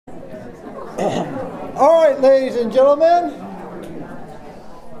All right, ladies and gentlemen,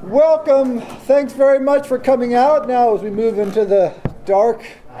 welcome. Thanks very much for coming out now as we move into the dark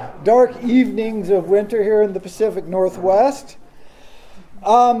evenings of winter here in the Pacific Northwest.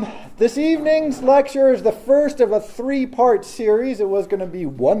 This evening's lecture is the first of a three-part series. It was going to be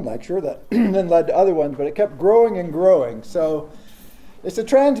one lecture that then led to other ones, but it kept growing and growing. So it's a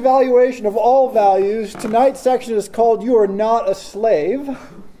transvaluation of all values. Tonight's section is called You Are Not a Slave.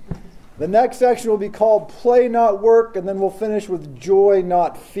 The next section will be called Play Not Work, and then we'll finish with Joy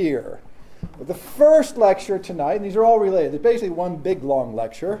Not Fear. But the first lecture tonight, and these are all related, it's basically one big long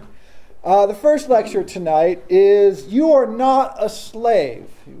lecture. The first lecture tonight is You Are Not a Slave.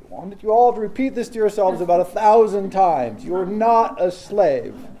 I wanted you all to repeat this to yourselves about 1,000 times. You are not a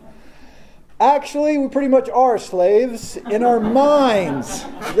slave. Actually, we pretty much are slaves in our minds.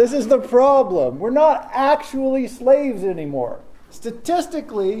 This is the problem. We're not actually slaves anymore.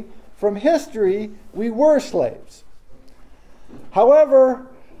 Statistically, from history, we were slaves. However,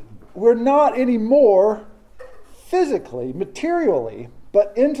 we're not anymore physically, materially,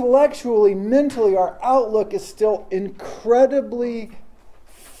 but intellectually, mentally, our outlook is still incredibly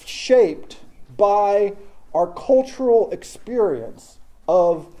shaped by our cultural experience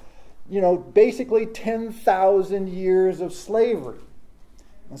of, basically 10,000 years of slavery.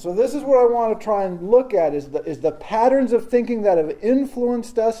 And so this is what I want to try and look at is the patterns of thinking that have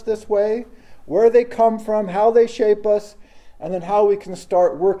influenced us this way, where they come from, how they shape us, and then how we can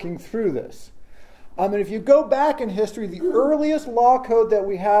start working through this. And if you go back in history, the earliest law code that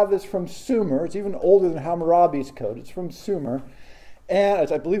we have is from Sumer. It's even older than Hammurabi's code. It's from Sumer. And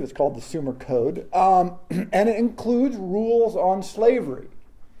I believe it's called the Sumer Code. And it includes rules on slavery.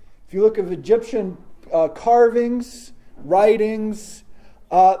 If you look at Egyptian carvings, writings,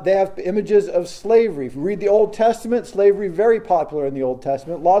 they have images of slavery. If you read the Old Testament, slavery very popular in the Old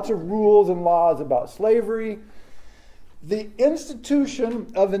Testament. Lots of rules and laws about slavery. The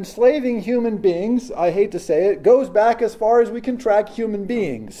institution of enslaving human beings, I hate to say it, goes back as far as we can track human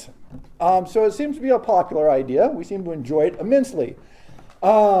beings. So it seems to be a popular idea. We seem to enjoy it immensely.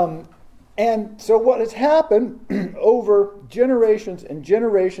 And so what has happened over generations and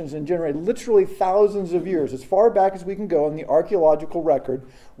generations and generations, literally thousands of years, as far back as we can go in the archaeological record,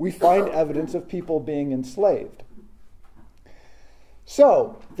 we find evidence of people being enslaved.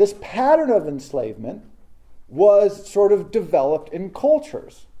 So this pattern of enslavement was sort of developed in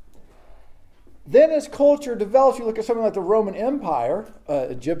cultures. Then as culture develops, you look at something like the Roman Empire,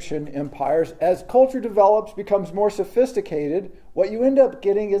 Egyptian empires, as culture develops, becomes more sophisticated, what you end up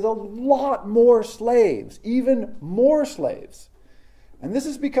getting is a lot more slaves, even more slaves. And this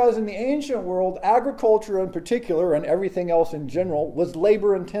is because in the ancient world, agriculture in particular, and everything else in general, was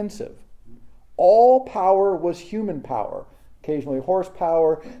labor intensive. All power was human power. Occasionally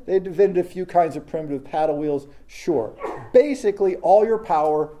horsepower. They invented a few kinds of primitive paddle wheels. Sure. Basically, all your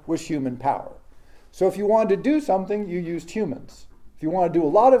power was human power. So if you wanted to do something, you used humans. If you want to do a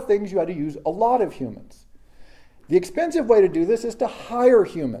lot of things, you had to use a lot of humans. The expensive way to do this is to hire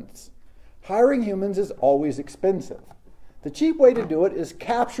humans. Hiring humans is always expensive. The cheap way to do it is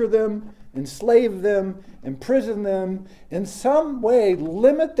capture them, enslave them, imprison them, in some way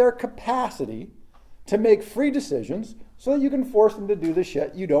limit their capacity to make free decisions so that you can force them to do the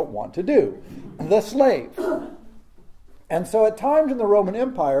shit you don't want to do. The slave. And so at times in the Roman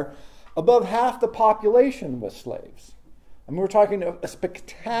Empire, above half the population was slaves. And we're talking a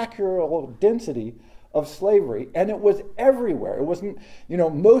spectacular density of slavery, and it was everywhere. It wasn't,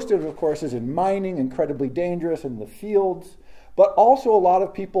 most of it, of course, is in mining, incredibly dangerous in the fields, but also a lot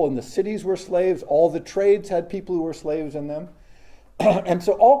of people in the cities were slaves. All the trades had people who were slaves in them. And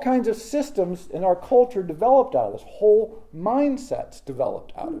so all kinds of systems in our culture developed out of this. Whole mindsets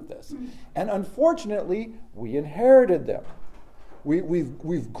developed out of this. And unfortunately, we inherited them.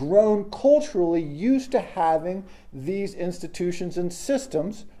 We've grown culturally used to having these institutions and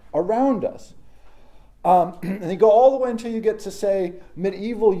systems around us. And you go all the way until you get to, say,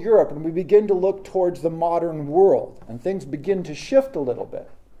 medieval Europe, and we begin to look towards the modern world, and things begin to shift a little bit.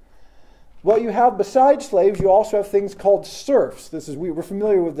 What you have besides slaves, you also have things called serfs. We were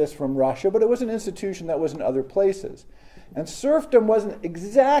familiar with this from Russia, but it was an institution that was in other places. And serfdom wasn't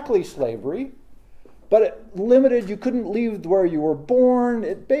exactly slavery, but it limited, you couldn't leave where you were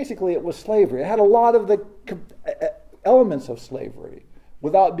born. Basically, it was slavery. It had a lot of the elements of slavery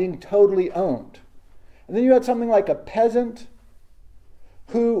without being totally owned. And then you had something like a peasant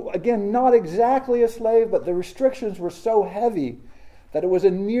who, again, not exactly a slave, but the restrictions were so heavy that it was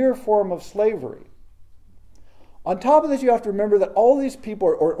a near form of slavery. On top of this, you have to remember that all these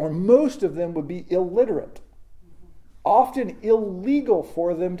people, or most of them, would be illiterate. often illegal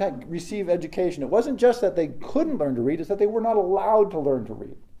for them to receive education. It wasn't just that they couldn't learn to read, it's that they were not allowed to learn to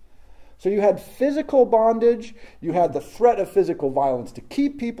read. So you had physical bondage, you had the threat of physical violence to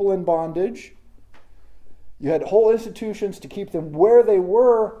keep people in bondage, you had whole institutions to keep them where they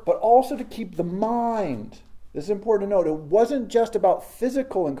were, but also to keep the mind. This is important to note. It wasn't just about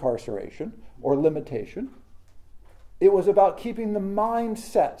physical incarceration or limitation. It was about keeping the mind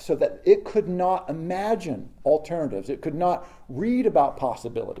set so that it could not imagine alternatives. It could not read about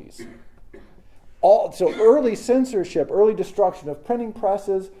possibilities. So early censorship, early destruction of printing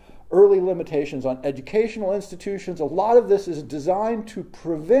presses, early limitations on educational institutions, a lot of this is designed to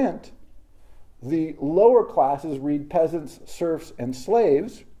prevent the lower classes, read peasants, serfs, and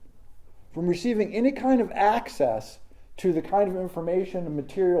slaves, from receiving any kind of access to the kind of information and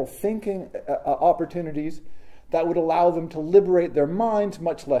material thinking opportunities that would allow them to liberate their minds,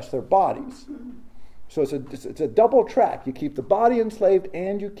 much less their bodies. So it's a double track. You keep the body enslaved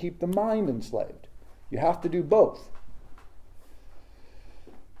and you keep the mind enslaved. You have to do both.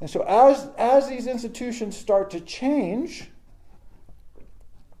 And so as these institutions start to change,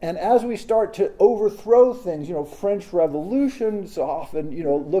 and as we start to overthrow things, French Revolution's often,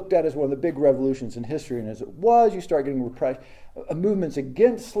 looked at as one of the big revolutions in history, and as it was, you start getting movements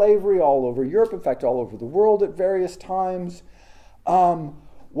against slavery all over Europe, in fact, all over the world at various times.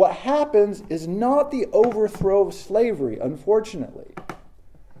 What happens is not the overthrow of slavery, unfortunately.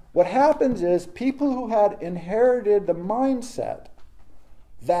 What happens is people who had inherited the mindset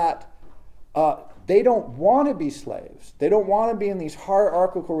that they don't want to be slaves. They don't want to be in these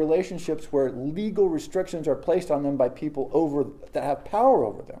hierarchical relationships where legal restrictions are placed on them by people that have power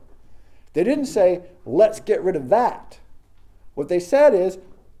over them. They didn't say, let's get rid of that. What they said is,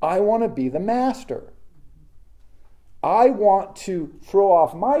 I want to be the master. I want to throw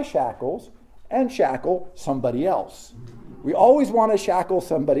off my shackles and shackle somebody else. We always want to shackle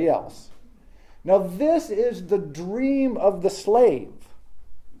somebody else. Now, this is the dream of the slave.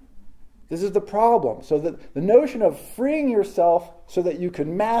 This is the problem. So the notion of freeing yourself so that you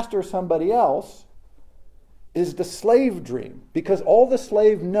can master somebody else is the slave dream, because all the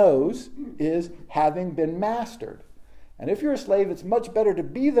slave knows is having been mastered. And if you're a slave, it's much better to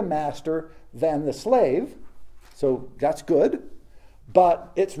be the master than the slave. So that's good.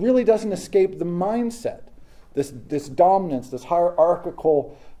 But it really doesn't escape the mindset, this dominance, this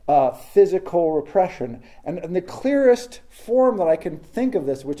hierarchical physical repression. And the clearest form that I can think of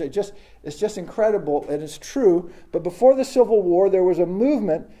this, which is just incredible, and it's true, but before the Civil War, there was a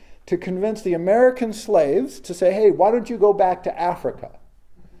movement to convince the American slaves to say, hey, why don't you go back to Africa?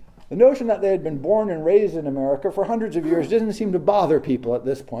 The notion that they had been born and raised in America for hundreds of years didn't seem to bother people at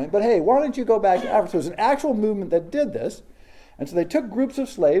this point, but hey, why don't you go back to Africa? So it was an actual movement that did this, and so they took groups of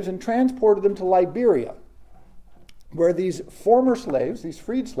slaves and transported them to Liberia, where these former slaves, these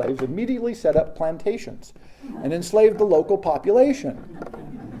freed slaves, immediately set up plantations and enslaved the local population.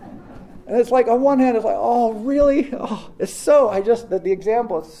 And it's like, on one hand, it's like, oh, really? Oh, the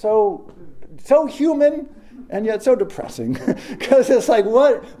example is so human and yet so depressing. Because it's like,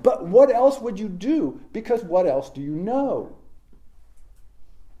 but what else would you do? Because what else do you know?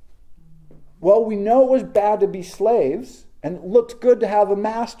 Well, we know it was bad to be slaves, and it looked good to have a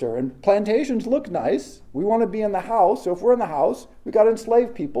master. And plantations look nice. We want to be in the house. So if we're in the house, we've got to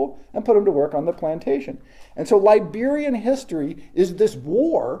enslave people and put them to work on the plantation. And so Liberian history is this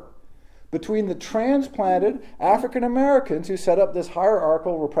war between the transplanted African Americans who set up this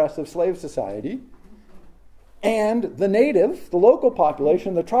hierarchical repressive slave society and the native, the local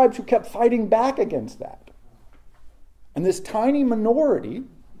population, the tribes who kept fighting back against that. And this tiny minority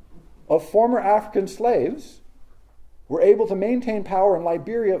of former African slaves were able to maintain power in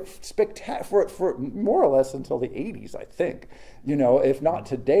Liberia for more or less until the 80s, I think. If not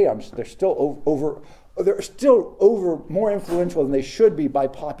today, they're still over more influential than they should be by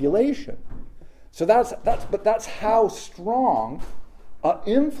population. So that's how strong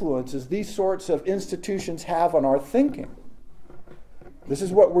influences these sorts of institutions have on our thinking. This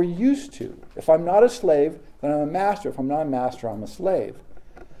is what we're used to. If I'm not a slave, then I'm a master. If I'm not a master, I'm a slave.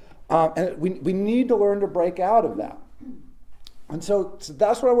 And we need to learn to break out of that. And so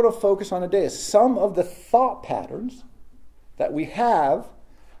that's what I want to focus on today, is some of the thought patterns that we have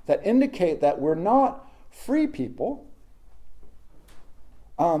that indicate that we're not free people,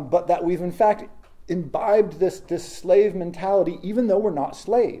 but that we've in fact imbibed this slave mentality, even though we're not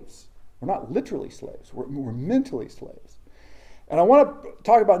slaves. We're not literally slaves. We're mentally slaves. And I want to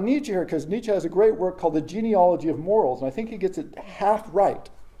talk about Nietzsche here, because Nietzsche has a great work called The Genealogy of Morals, and I think he gets it half right,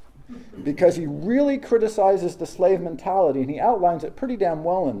 because he really criticizes the slave mentality, and he outlines it pretty damn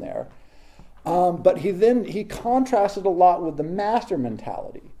well in there. But he contrasts it a lot with the master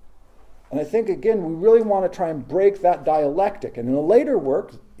mentality. And I think, again, we really want to try and break that dialectic. And in a later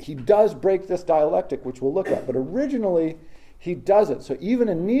work, he does break this dialectic, which we'll look at. But originally, he doesn't. So even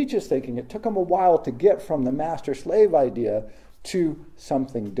in Nietzsche's thinking, it took him a while to get from the master-slave idea to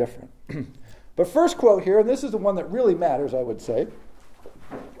something different. But first quote here, and this is the one that really matters, I would say.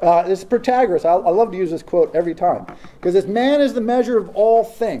 This is Protagoras. I love to use this quote every time. Because it's man is the measure of all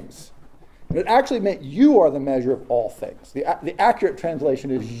things. And it actually meant you are the measure of all things. The accurate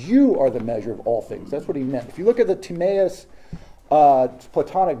translation is you are the measure of all things. That's what he meant. If you look at the Timaeus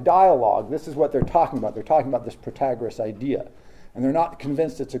Platonic dialogue, this is what they're talking about. They're talking about this Protagoras idea. And they're not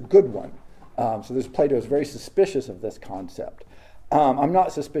convinced it's a good one. So Plato is very suspicious of this concept. I'm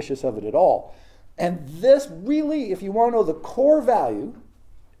not suspicious of it at all. And this really, if you want to know the core value,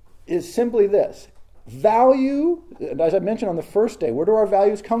 is simply this. Value, as I mentioned on the first day, where do our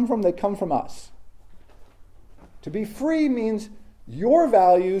values come from? They come from us. To be free means your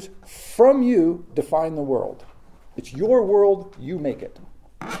values from you define the world. It's your world, you make it.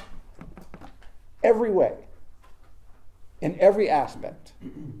 Every way. In every aspect.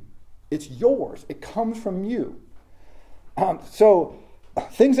 It's yours. It comes from you. So,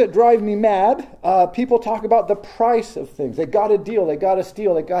 things that drive me mad, people talk about the price of things. They got a deal, they got to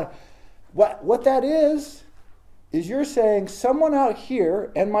steal, they got. What that is you're saying someone out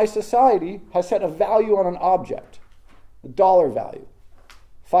here and my society has set a value on an object, a dollar value.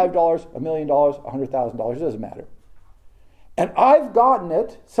 $5, $1 million, $100,000, it doesn't matter. And I've gotten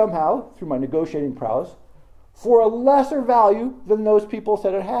it somehow, through my negotiating prowess, for a lesser value than those people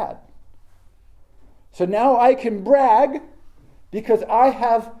said it had. So now I can brag because I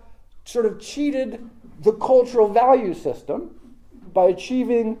have sort of cheated the cultural value system by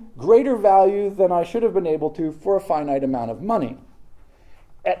achieving greater value than I should have been able to for a finite amount of money.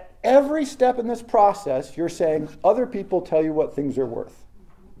 At every step in this process, you're saying other people tell you what things are worth.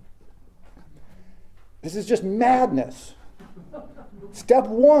 This is just madness. Step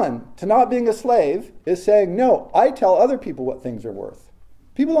one to not being a slave is saying, no, I tell other people what things are worth.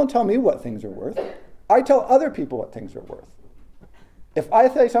 People don't tell me what things are worth. I tell other people what things are worth. If I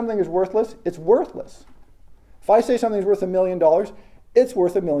say something is worthless, it's worthless. If I say something's worth $1 million, it's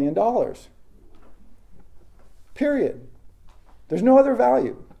worth $1 million. Period. There's no other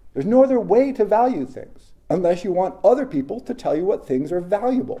value. There's no other way to value things unless you want other people to tell you what things are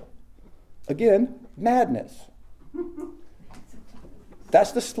valuable. Again, madness.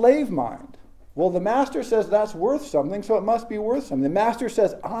 That's the slave mind. Well, the master says that's worth something, so it must be worth something. The master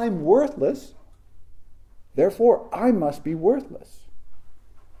says, I'm worthless, therefore I must be worthless.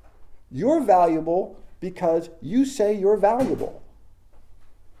 You're valuable because you say you're valuable.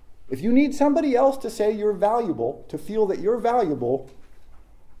 If you need somebody else to say you're valuable, to feel that you're valuable,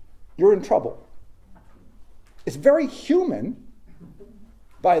 you're in trouble. It's very human,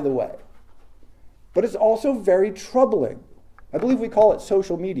 by the way, but it's also very troubling. I believe we call it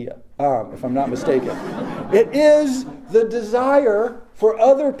social media, if I'm not mistaken. It is the desire for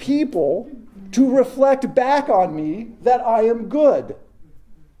other people to reflect back on me that I am good.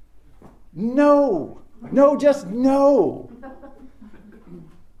 No, just no.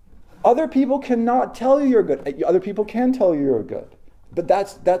 Other people cannot tell you you're good. Other people can tell you you're good, but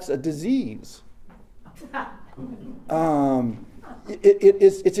that's a disease.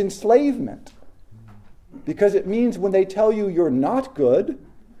 It's enslavement. Because it means when they tell you you're not good,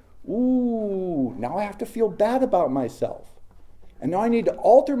 ooh, now I have to feel bad about myself. And now I need to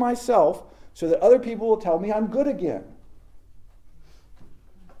alter myself so that other people will tell me I'm good again.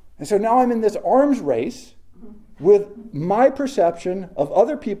 And so now I'm in this arms race with my perception of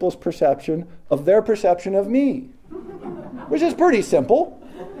other people's perception of their perception of me. Which is pretty simple.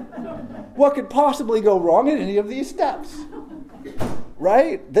 What could possibly go wrong in any of these steps?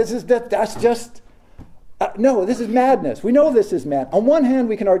 Right? That's just... no, this is madness. We know this is mad. On one hand,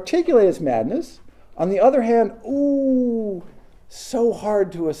 we can articulate as madness. On the other hand, ooh, so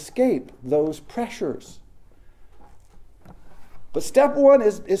hard to escape those pressures. But step one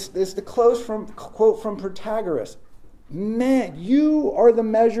is the quote from Protagoras. Man, you are the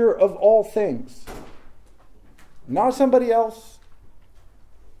measure of all things. Not somebody else.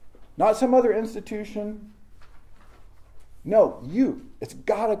 Not some other institution. No, you. It's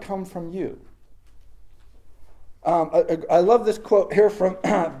got to come from you. I love this quote here from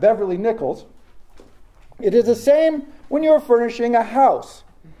Beverly Nichols. It is the same when you are furnishing a house.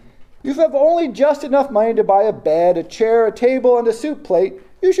 You have only just enough money to buy a bed, a chair, a table, and a soup plate.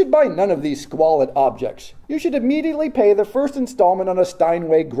 You should buy none of these squalid objects. You should immediately pay the first installment on a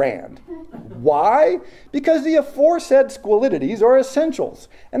Steinway grand. Why? Because the aforesaid squalidities are essentials,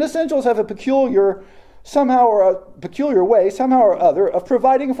 and essentials have a peculiar way, somehow or other, of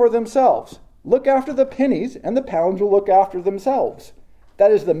providing for themselves. Look after the pennies, and the pounds will look after themselves.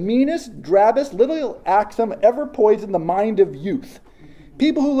 That is the meanest, drabbest little axiom ever poisoned the mind of youth.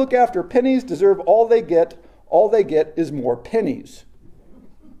 People who look after pennies deserve all they get. All they get is more pennies.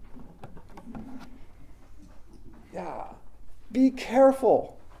 Yeah. Be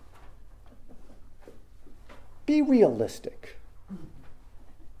careful. Be realistic.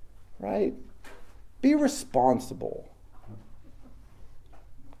 Right? Be responsible.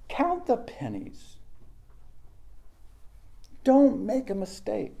 Count the pennies. Don't make a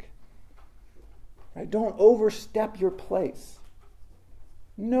mistake. Right? Don't overstep your place.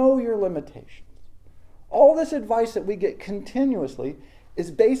 Know your limitations. All this advice that we get continuously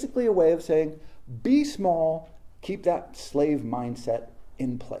is basically a way of saying, be small, keep that slave mindset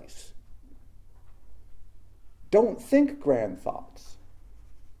in place. Don't think grand thoughts.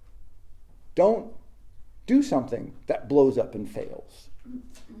 Don't do something that blows up and fails.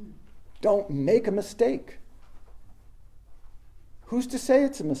 Don't make a mistake. Who's to say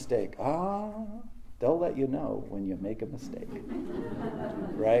it's a mistake? They'll let you know when you make a mistake.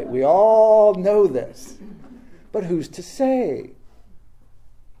 Right? We all know this. But who's to say?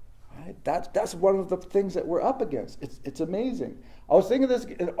 Right? That's one of the things that we're up against. It's amazing. I was thinking this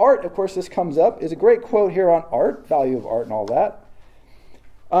in art, of course, this comes up. Is a great quote here on art, value of art and all that.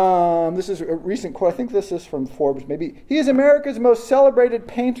 This is a recent quote. I think this is from Forbes, maybe. He is America's most celebrated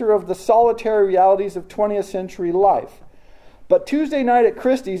painter of the solitary realities of 20th century life. But Tuesday night at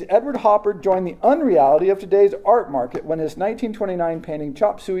Christie's, Edward Hopper joined the unreality of today's art market when his 1929 painting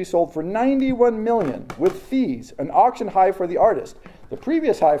Chop Suey sold for $91 million with fees, an auction high for the artist. The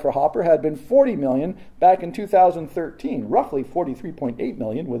previous high for Hopper had been $40 million back in 2013, roughly $43.8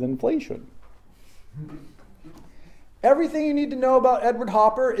 million with inflation. Everything you need to know about Edward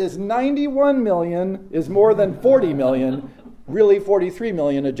Hopper is 91 million is more than 40 million, really 43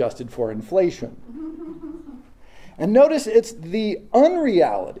 million adjusted for inflation. And notice it's the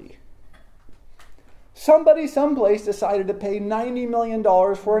unreality. Somebody someplace decided to pay $90 million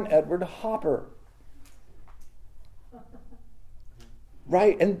for an Edward Hopper.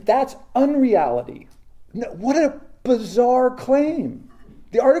 Right? And that's unreality. What a bizarre claim.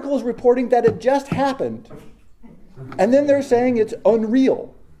 The article is reporting that it just happened. And then they're saying it's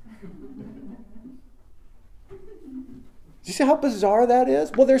unreal. Do you see how bizarre that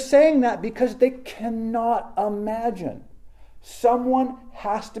is? Well, they're saying that because they cannot imagine. Someone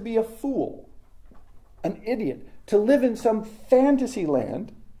has to be a fool, an idiot, to live in some fantasy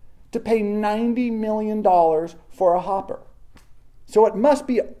land to pay $90 million for a Hopper. So it must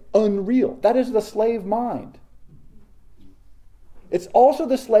be unreal. That is the slave mind. It's also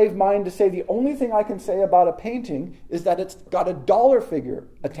the slave mind to say the only thing I can say about a painting is that it's got a dollar figure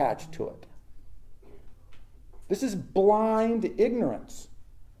attached to it. This is blind ignorance.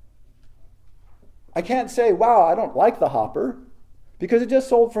 I can't say, wow, I don't like the Hopper because it just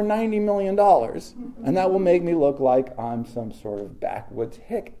sold for $90 million and that will make me look like I'm some sort of backwoods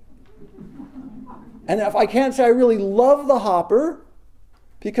hick. And if I can't say I really love the Hopper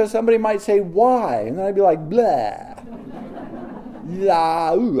because somebody might say, why? And then I'd be like, blah.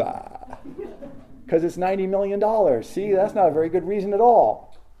 Because it's $90 million. See, that's not a very good reason at all.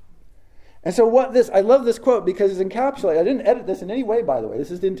 And so I love this quote because it's encapsulated. I didn't edit this in any way, by the way.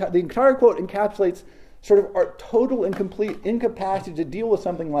 This is the entire quote encapsulates sort of our total and complete incapacity to deal with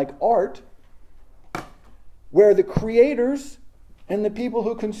something like art, where the creators and the people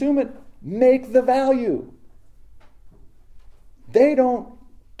who consume it make the value. They don't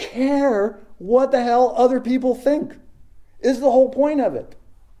care what the hell other people think. Is the whole point of it.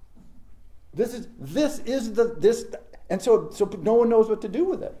 And so no one knows what to do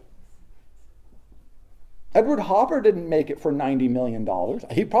with it. Edward Hopper didn't make it for $90 million.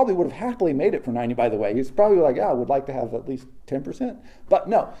 He probably would have happily made it for 90, by the way. He's probably like, I would like to have at least 10%. But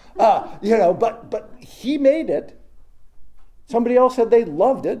no, but he made it. Somebody else said they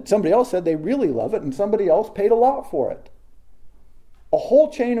loved it. Somebody else said they really love it. And somebody else paid a lot for it. A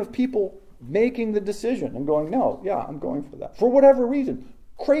whole chain of people making the decision and going, no, yeah, I'm going for that. For whatever reason.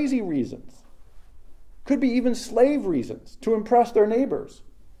 Crazy reasons. Could be even slave reasons to impress their neighbors.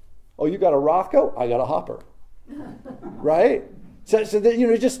 Oh, you got a Rothko? I got a Hopper. Right? So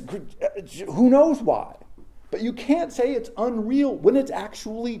that, just who knows why. But you can't say it's unreal when it's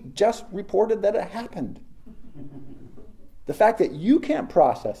actually just reported that it happened. The fact that you can't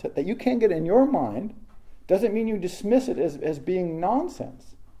process it, that you can't get it in your mind, doesn't mean you dismiss it as being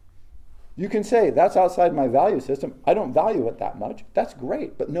nonsense. You can say, that's outside my value system. I don't value it that much. That's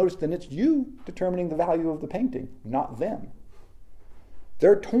great. But notice then it's you determining the value of the painting, not them.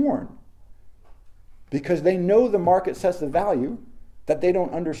 They're torn because they know the market sets the value that they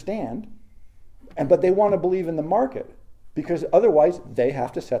don't understand, but they want to believe in the market because otherwise they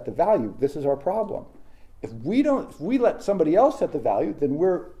have to set the value. This is our problem. If we let somebody else set the value, then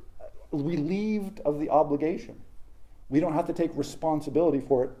we're relieved of the obligation. We don't have to take responsibility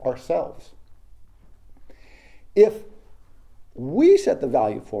for it ourselves. If we set the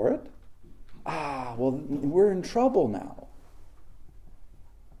value for it, well, we're in trouble now.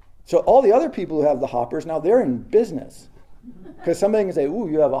 So all the other people who have the hoppers, now they're in business. Because somebody can say, ooh,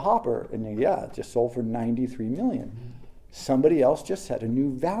 you have a hopper. And yeah, it just sold for $93 million. Somebody else just set a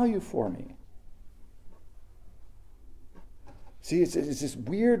new value for me. See, it's this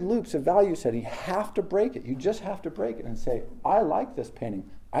weird loops of value setting. You have to break it. You just have to break it and say, I like this painting.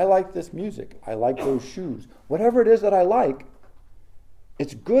 I like this music. I like those shoes. Whatever it is that I like,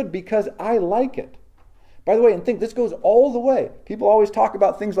 it's good because I like it. By the way, and think this goes all the way. People always talk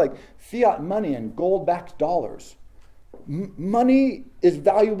about things like fiat money and gold-backed dollars. Money is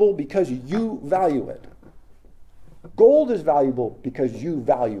valuable because you value it. Gold is valuable because you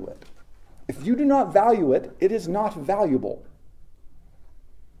value it. If you do not value it, it is not valuable.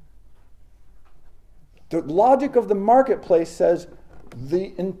 The logic of the marketplace says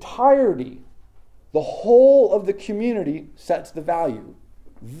the entirety, the whole of the community sets the value.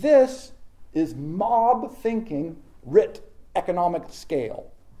 This is mob thinking writ economic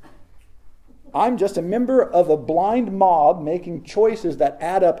scale. I'm just a member of a blind mob making choices that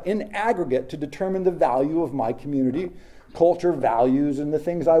add up in aggregate to determine the value of my community, culture, values, and the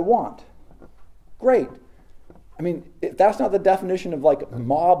things I want. Great. I mean, if that's not the definition of like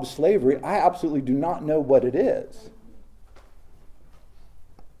mob slavery, I absolutely do not know what it is.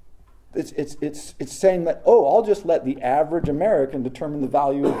 It's saying that, I'll just let the average American determine the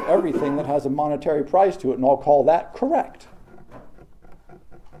value of everything that has a monetary price to it, and I'll call that correct.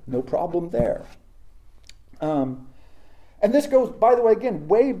 No problem there. And this goes, by the way, again,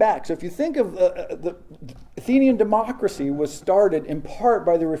 way back. So if you think of the Athenian democracy was started in part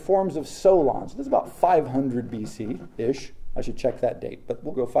by the reforms of Solon. So this is about 500 BC-ish. I should check that date, but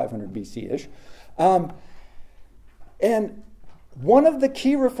we'll go 500 BC-ish. And one of the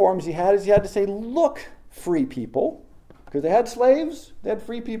key reforms he had is he had to say, look, free people, because they had slaves, they had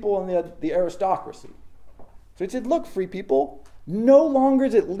free people, and they had the aristocracy. So he said, look, free people, no longer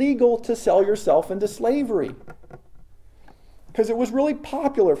is it legal to sell yourself into slavery. Because it was really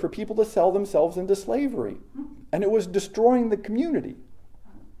popular for people to sell themselves into slavery. And it was destroying the community.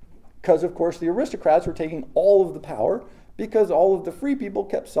 Because, of course, the aristocrats were taking all of the power because all of the free people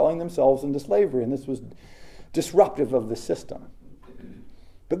kept selling themselves into slavery. And this was disruptive of the system.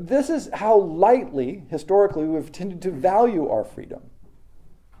 But this is how lightly, historically, we've tended to value our freedom.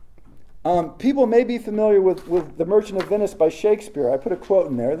 People may be familiar with The Merchant of Venice by Shakespeare. I put a quote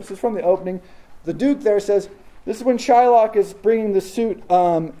in there. This is from the opening. The Duke there says, this is when Shylock is bringing the suit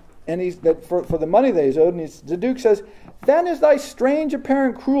and he's for the money that he's owed. And the Duke says, then is thy strange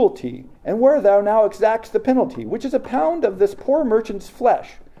apparent cruelty, and where thou now exacts the penalty, which is a pound of this poor merchant's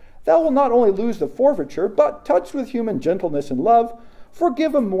flesh. Thou wilt not only lose the forfeiture, but, touched with human gentleness and love,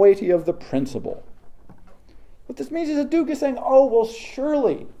 forgive a moiety of the principal. What this means is the Duke is saying, well,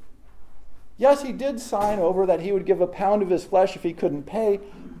 surely. Yes, he did sign over that he would give a pound of his flesh if he couldn't pay,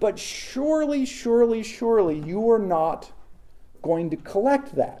 but surely, surely, surely you are not going to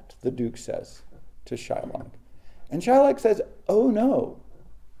collect that, the Duke says to Shylock. And Shylock says, oh no,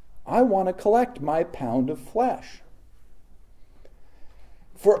 I want to collect my pound of flesh.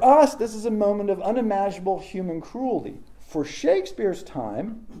 For us, this is a moment of unimaginable human cruelty. For Shakespeare's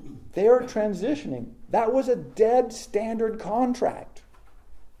time, they are transitioning. That was a dead standard contract.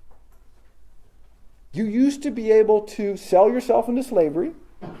 You used to be able to sell yourself into slavery,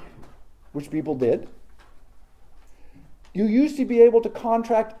 which people did. You used to be able to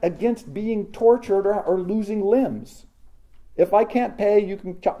contract against being tortured or losing limbs. If I can't pay, you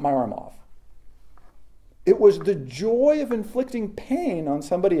can chop my arm off. It was the joy of inflicting pain on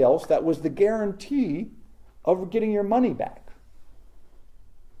somebody else that was the guarantee of getting your money back.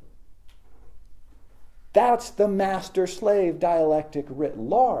 That's the master-slave dialectic writ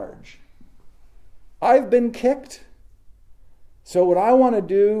large. I've been kicked, so what I want to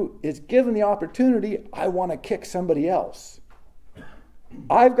do is, given the opportunity, I want to kick somebody else.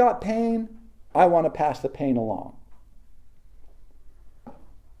 I've got pain, I want to pass the pain along.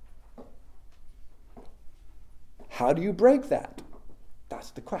 How do you break that? that's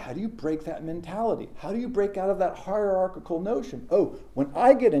the question. How do you break that mentality? How do you break out of that hierarchical notion? Oh, when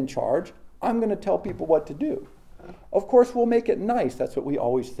I get in charge, I'm going to tell people what to do. Of course, we'll make it nice. That's what we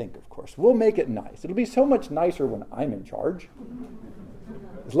always think, of course. We'll make it nice. It'll be so much nicer when I'm in charge.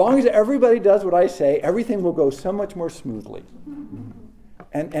 As long as everybody does what I say, everything will go so much more smoothly.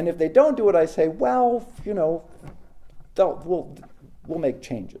 And if they don't do what I say, well, we'll make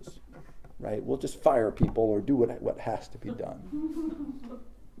changes, right? We'll just fire people or do what has to be done.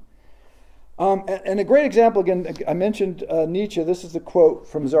 And a great example, again, I mentioned Nietzsche. This is the quote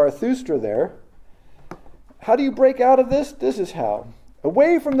from Zarathustra there. How do you break out of this? This is how.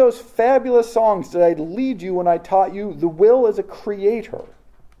 Away from those fabulous songs did I lead you when I taught you the will is a creator.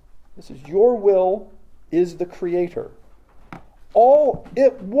 This is your will is the creator. All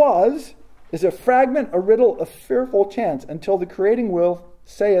it was is a fragment, a riddle, a fearful chance, until the creating will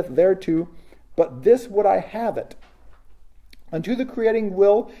saith thereto, but this would I have it. Unto the creating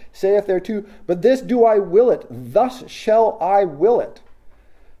will saith thereto, but this do I will it, thus shall I will it.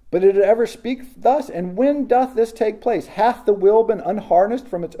 But did it ever speak thus? And when doth this take place? Hath the will been unharnessed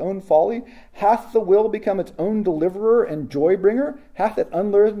from its own folly? Hath the will become its own deliverer and joy-bringer? Hath it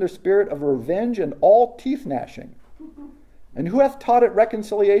unlearned the spirit of revenge and all teeth-gnashing? And who hath taught it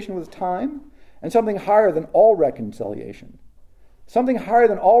reconciliation with time? And something higher than all reconciliation. Something higher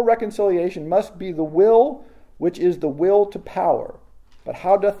than all reconciliation must be the will, which is the will to power. But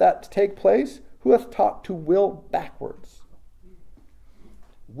how doth that take place? Who hath taught to will backwards?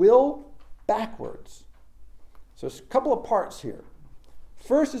 Will backwards. So there's a couple of parts here.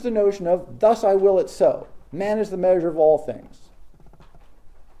 First is the notion of, thus I will it so. Man is the measure of all things.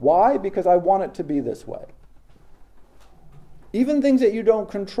 Why? Because I want it to be this way. Even things that you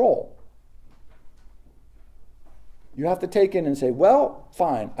don't control. You have to take in and say, well,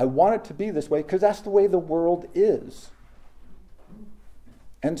 fine, I want it to be this way because that's the way the world is.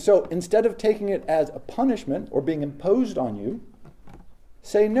 And so instead of taking it as a punishment or being imposed on you,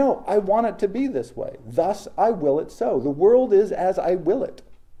 say, no, I want it to be this way. Thus I will it so. The world is as I will it,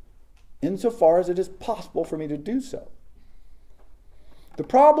 insofar as it is possible for me to do so. The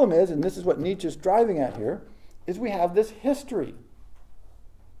problem is, and this is what Nietzsche is driving at here, is we have this history.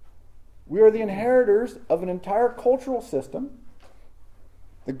 We are the inheritors of an entire cultural system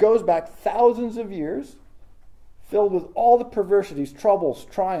that goes back thousands of years, filled with all the perversities, troubles,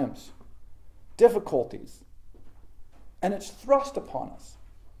 triumphs, difficulties. And it's thrust upon us.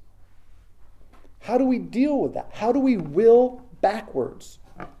 How do we deal with that? How do we will backwards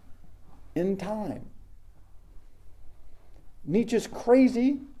in time? Nietzsche's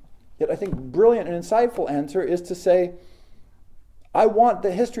crazy, yet I think brilliant and insightful answer is to say, I want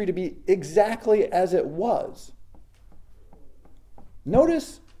the history to be exactly as it was.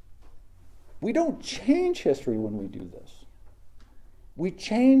 Notice, we don't change history when we do this. We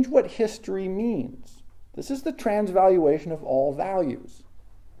change what history means. This is the transvaluation of all values.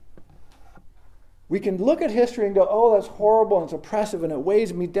 We can look at history and go, oh, that's horrible and it's oppressive and it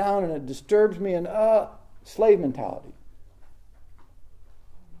weighs me down and it disturbs me and slave mentality.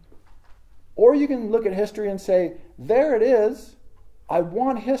 Or you can look at history and say, there it is. I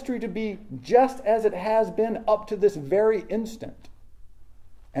want history to be just as it has been up to this very instant.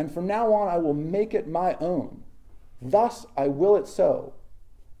 And from now on, I will make it my own. Thus, I will it so.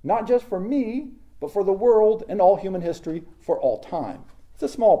 Not just for me, but for the world and all human history for all time. It's a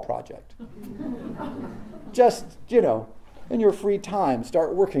small project. Just, in your free time,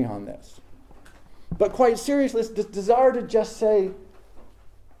 start working on this. But quite seriously, this desire to just say,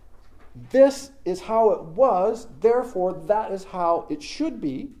 this is how it was, therefore that is how it should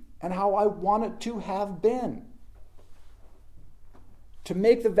be and how I want it to have been. To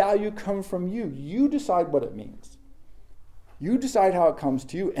make the value come from you. You decide what it means. You decide how it comes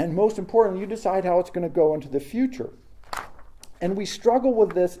to you, and most importantly, you decide how it's going to go into the future. And we struggle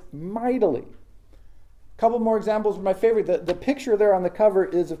with this mightily. A couple more examples. My favorite, the picture there on the cover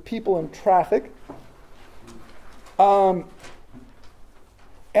is of people in traffic.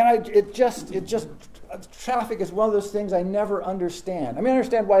 Traffic is one of those things I never understand. I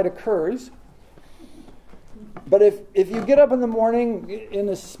understand why it occurs. But if you get up in the morning in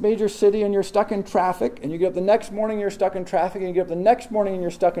this major city and you're stuck in traffic, and you get up the next morning and you're stuck in traffic, and you get up the next morning and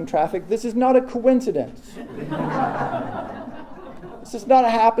you're stuck in traffic, this is not a coincidence. This is not a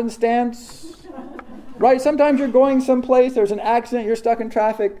happenstance. Right? Sometimes you're going someplace, there's an accident, you're stuck in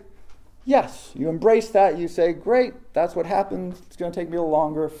traffic. Yes, you embrace that, you say, great, that's what happened, it's going to take me a little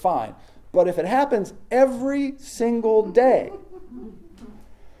longer, fine. But if it happens every single day,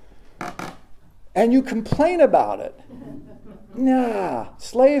 and you complain about it,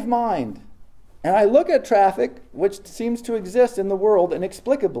 slave mind. And I look at traffic, which seems to exist in the world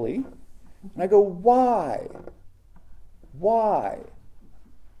inexplicably, and I go, why? Why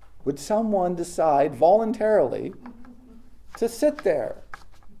would someone decide voluntarily to sit there?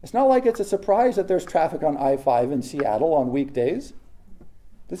 It's not like it's a surprise that there's traffic on I-5 in Seattle on weekdays.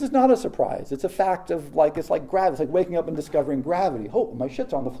 This is not a surprise. It's a fact of it's like gravity. It's like waking up and discovering gravity. Oh, my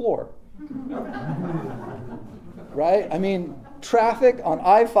shit's on the floor. Right? I mean, traffic on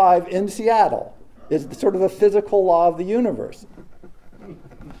I-5 in Seattle is sort of a physical law of the universe.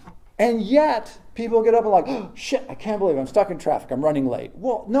 And yet, people get up and oh, shit, I can't believe I'm stuck in traffic. I'm running late.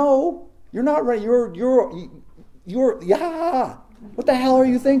 Well, no, you're not running. Yeah. What the hell are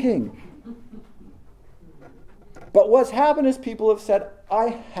you thinking? But what's happened is people have said,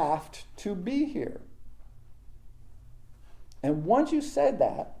 I have to be here. And once you said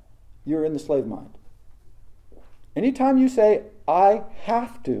that, you're in the slave mind. Anytime you say, I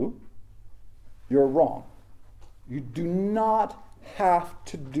have to, you're wrong. You do not have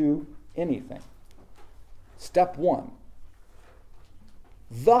to do anything. Step one.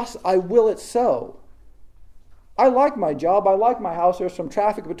 Thus I will it so. I like my job. I like my house. There's some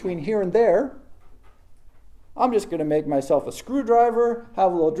traffic between here and there. I'm just going to make myself a screwdriver,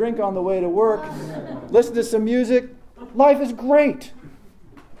 have a little drink on the way to work, listen to some music. Life is great.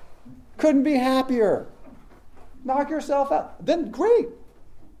 Couldn't be happier. Knock yourself out. Then great.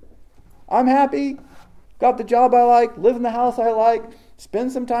 I'm happy. Got the job I like. Live in the house I like.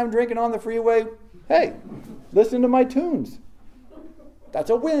 Spend some time drinking on the freeway. Hey, listen to my tunes. That's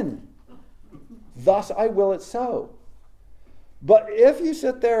a win. Thus I will it so. But if you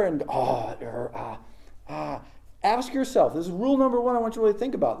sit there and ask yourself, this is rule number one I want you to really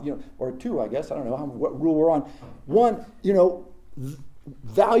think about, or two, I guess, I don't know what rule we're on. One,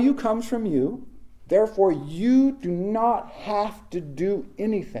 value comes from you, therefore you do not have to do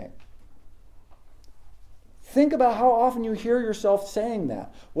anything. Think about how often you hear yourself saying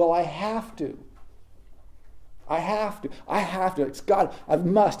that. Well, I have to. I have to. I have to. It's God. I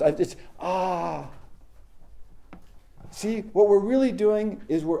must. See, what we're really doing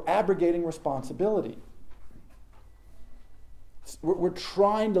is we're abrogating responsibility. We're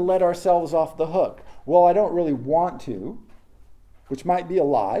trying to let ourselves off the hook. Well, I don't really want to, which might be a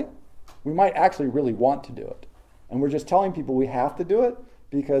lie. We might actually really want to do it. And we're just telling people we have to do it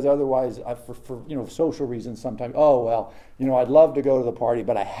because otherwise, for social reasons sometimes, I'd love to go to the party,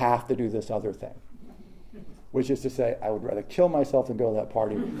 but I have to do this other thing. Which is to say, I would rather kill myself than go to that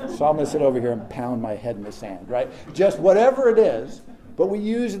party. So I'm going to sit over here and pound my head in the sand, right? Just whatever it is, but we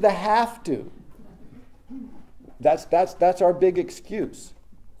use the have to. That's our big excuse.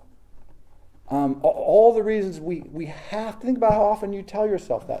 All the reasons we have to think about how often you tell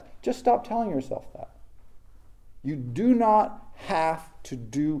yourself that. Just stop telling yourself that. You do not have to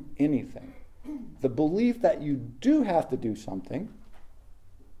do anything. The belief that you do have to do something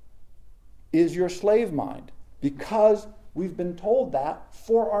is your slave mind, because we've been told that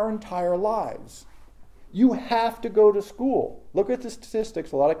for our entire lives. You have to go to school. Look at the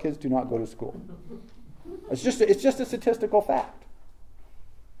statistics. A lot of kids do not go to school. It's just a statistical fact.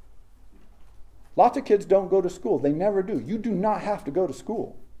 Lots of kids don't go to school. They never do. You do not have to go to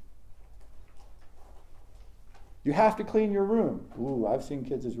school. You have to clean your room. Ooh, I've seen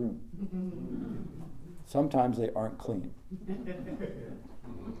kids' room. Sometimes they aren't clean.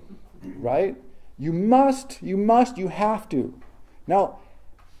 Right? You have to. Now,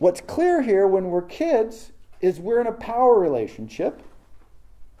 what's clear here when we're kids is we're in a power relationship.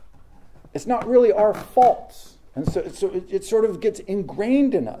 It's not really our faults. And so it sort of gets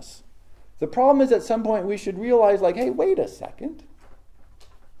ingrained in us. The problem is at some point we should realize, hey, wait a second.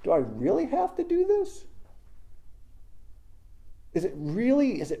 Do I really have to do this? Is it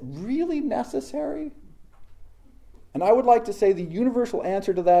really necessary? And I would like to say the universal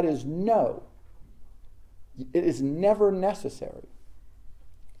answer to that is no. It is never necessary.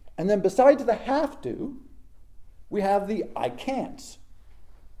 And then besides the have to, we have the I can'ts.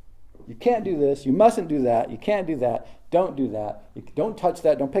 You can't do this, you mustn't do that, you can't do that, don't do that, don't touch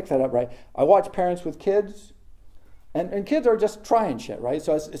that, don't pick that up, right? I watch parents with kids, and kids are just trying shit, right?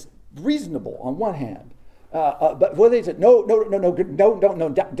 So it's reasonable on one hand. But what they said, no,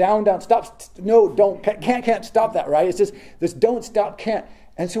 down, stop, no, don't, can't stop that, right? It's just this don't, stop, can't.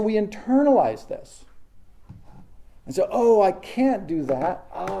 And so we internalize this. And so, I can't do that.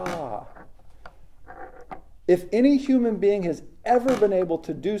 If any human being has ever been able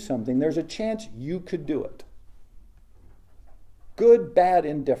to do something, there's a chance you could do it. Good, bad,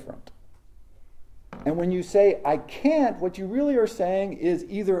 indifferent. And when you say, I can't, what you really are saying is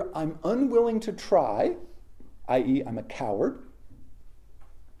either I'm unwilling to try, i.e., I'm a coward.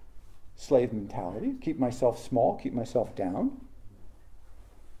 slave mentality, keep myself small, keep myself down.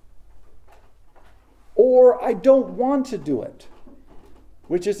 Or I don't want to do it,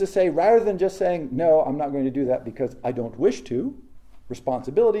 which is to say, rather than just saying, no, I'm not going to do that because I don't wish to,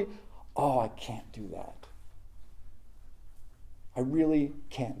 responsibility, oh, I can't do that. I really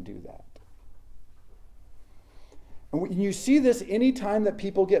can't do that. And when you see this anytime that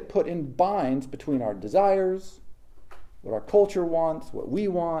people get put in binds between our desires, what our culture wants, what we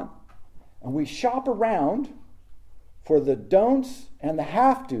want, and we shop around for the don'ts and the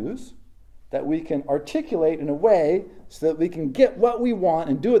have-tos that we can articulate in a way so that we can get what we want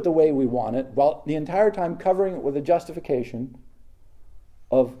and do it the way we want it, while the entire time covering it with a justification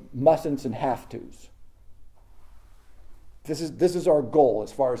of mustn'ts and have-tos. This is our goal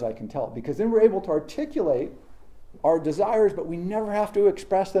as far as I can tell, because then we're able to articulate our desires, but we never have to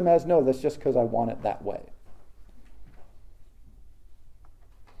express them as, no, that's just because I want it that way.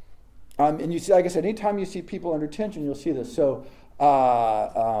 And you see, like I said, anytime you see people under tension, you'll see this. So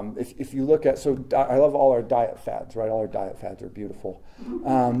if you look at, so I love all our diet fads, right? All our diet fads are beautiful.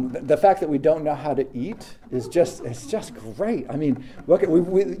 The fact that we don't know how to eat is just great. I mean, look at,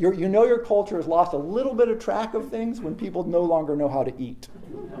 your culture has lost a little bit of track of things when people no longer know how to eat.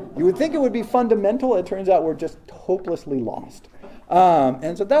 You would think it would be fundamental. It turns out we're just hopelessly lost.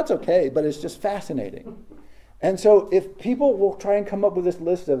 And so that's okay, but it's just fascinating. And so if people will try and come up with this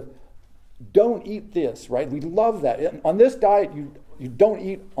list of don't eat this, right? We love that. On this diet, you don't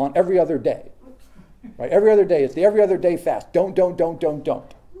eat on every other day, right? Every other day. It's the every other day fast. Don't.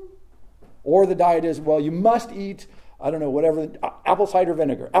 Or the diet is, well, you must eat, I don't know, whatever, apple cider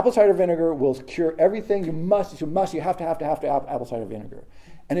vinegar. Apple cider vinegar will cure everything. You have to have apple cider vinegar.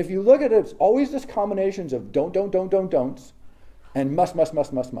 And if you look at it, it's always this combinations of don'ts, and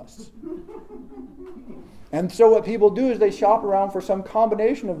musts. And so what people do is they shop around for some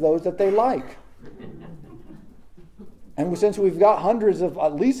combination of those that they like. And since we've got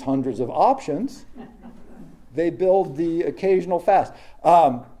at least hundreds of options, they build the occasional fast.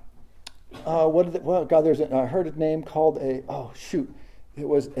 I heard a name called it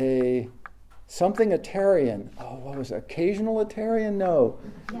was a something-atarian. Oh, what was it? Occasional-atarian? No.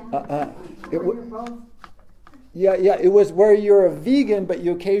 It was where you're a vegan, but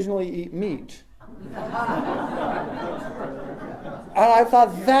you occasionally eat meat. And I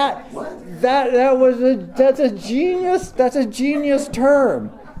thought that's a genius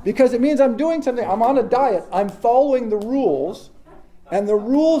term, because it means I'm doing something. I'm on a diet. I'm following the rules, and the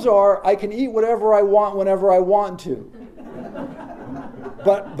rules are I can eat whatever I want whenever I want to.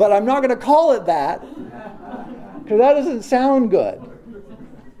 But I'm not going to call it that, because that doesn't sound good,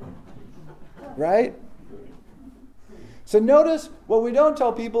 right? So notice what we don't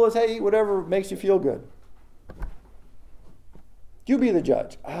tell people is, hey, eat whatever makes you feel good. You be the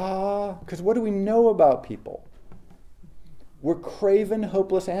judge. Because what do we know about people? We're craven,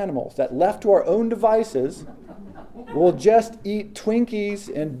 hopeless animals that, left to our own devices, will just eat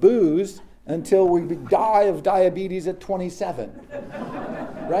Twinkies and booze until we die of diabetes at 27.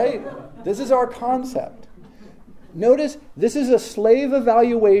 Right? This is our concept. Notice this is a slave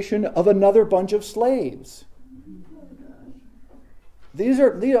evaluation of another bunch of slaves. These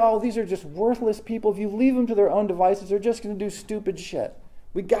are just worthless people. If you leave them to their own devices, they're just going to do stupid shit.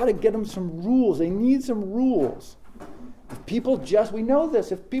 We got to get them some rules. They need some rules. We know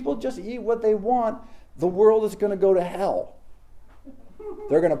this. If people just eat what they want, the world is going to go to hell.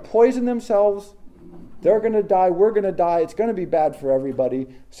 They're going to poison themselves. They're going to die. We're going to die. It's going to be bad for everybody.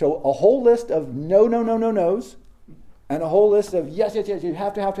 So a whole list of no's, and a whole list of yes, you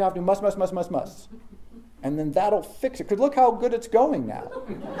have to, must. And then that'll fix it. Because look how good it's going now.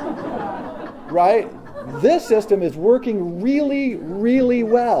 Right? This system is working really, really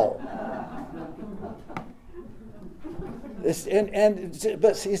well. But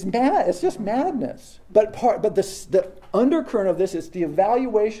it's mad. It's just madness. But the undercurrent of this is the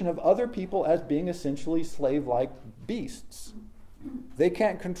evaluation of other people as being essentially slave-like beasts. They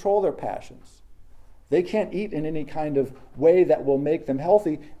can't control their passions. They can't eat in any kind of way that will make them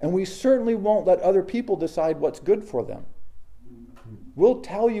healthy, and we certainly won't let other people decide what's good for them. We'll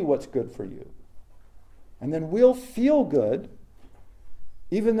tell you what's good for you. And then we'll feel good,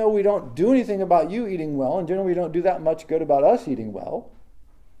 even though we don't do anything about you eating well, and generally we don't do that much good about us eating well.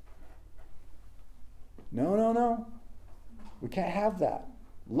 No. We can't have that.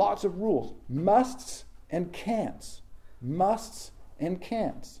 Lots of rules. Musts and can'ts. Musts and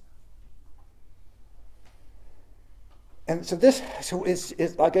can'ts. And so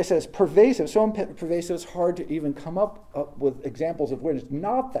it's like I said, it's pervasive, so pervasive it's hard to even come up with examples of when it's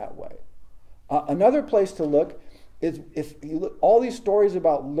not that way. Another place to look if you look, all these stories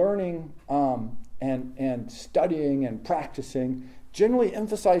about learning and studying and practicing generally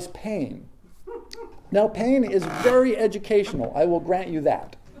emphasize pain. Now, pain is very educational, I will grant you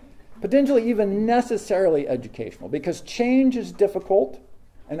that. Potentially even necessarily educational, because change is difficult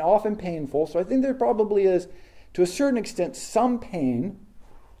and often painful. So I think there probably is, to a certain extent, some pain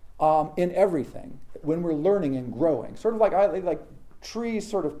in everything when we're learning and growing. Sort of like trees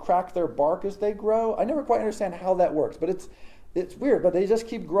sort of crack their bark as they grow. I never quite understand how that works, but it's weird. But they just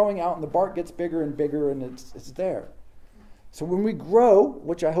keep growing out, and the bark gets bigger and bigger, and it's there. So when we grow,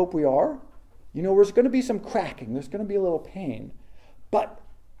 which I hope we are, there's going to be some cracking. There's going to be a little pain. But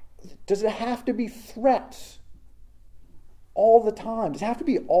does it have to be threats all the time? Does it have to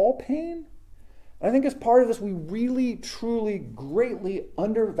be all pain? I think as part of this, we really, truly, greatly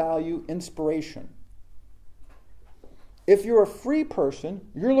undervalue inspiration. If you're a free person,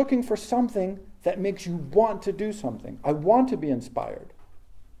 you're looking for something that makes you want to do something. I want to be inspired.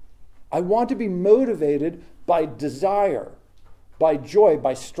 I want to be motivated by desire, by joy,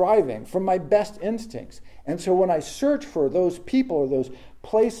 by striving, from my best instincts. And so when I search for those people or those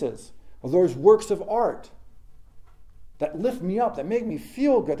places or those works of art that lift me up, that make me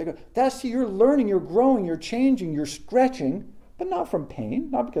feel good, you're learning, you're growing, you're changing, you're stretching, but not from pain,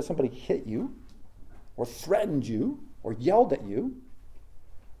 not because somebody hit you or threatened you or yelled at you,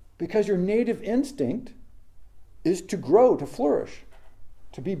 because your native instinct is to grow, to flourish,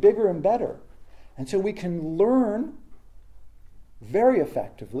 to be bigger and better. And so we can learn very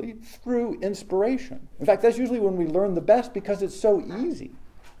effectively through inspiration. In fact, that's usually when we learn the best, because it's so easy.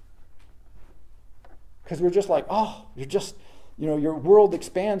 Because we're just like, your world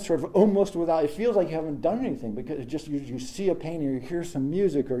expands sort of almost without, it feels like you haven't done anything, because it just, you see a painting, or you hear some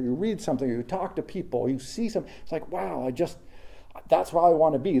music, or you read something, or you talk to people, or you see something. It's like, wow, that's how I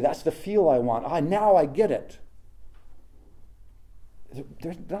want to be. That's the feel I want. Now I get it.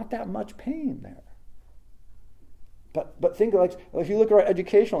 There's not that much pain there. But think if you look at our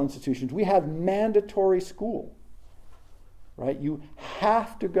educational institutions, we have mandatory school, right? You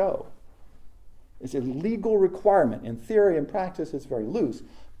have to go. It's a legal requirement. In theory and practice, it's very loose.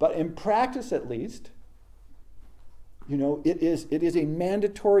 But in practice, at least, it is a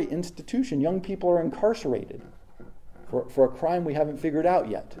mandatory institution. Young people are incarcerated for a crime we haven't figured out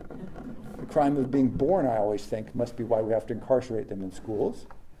yet. The crime of being born, I always think, must be why we have to incarcerate them in schools.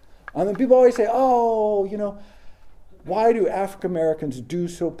 And then people always say, why do African Americans do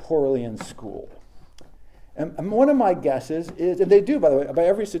so poorly in school? And one of my guesses is, and they do, by the way, by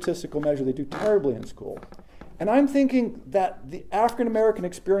every statistical measure, they do terribly in school. And I'm thinking that the African American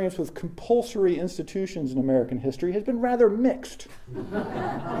experience with compulsory institutions in American history has been rather mixed.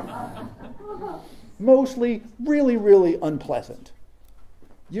 Mostly really, really unpleasant.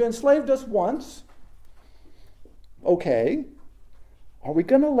 You enslaved us once. Okay. Are we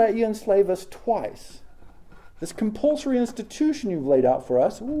going to let you enslave us twice? This compulsory institution you've laid out for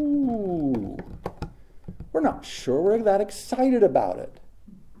us, ooh, we're not sure we're that excited about it.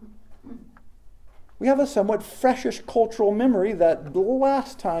 We have a somewhat freshish cultural memory that the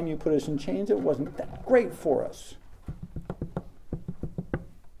last time you put us in chains, it wasn't that great for us.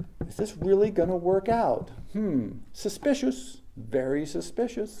 Is this really going to work out? Suspicious, very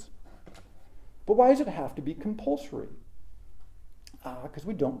suspicious. But why does it have to be compulsory? Because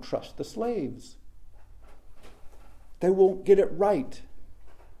we don't trust the slaves. They won't get it right.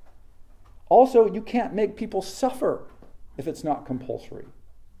 Also, you can't make people suffer if it's not compulsory.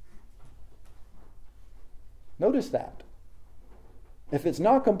 Notice that. If it's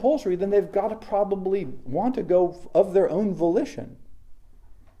not compulsory, then they've got to probably want to go of their own volition.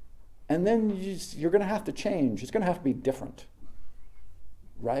 And then you're going to have to change. It's going to have to be different.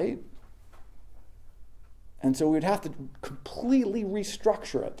 Right? And so we'd have to completely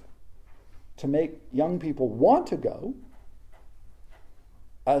restructure it to make young people want to go,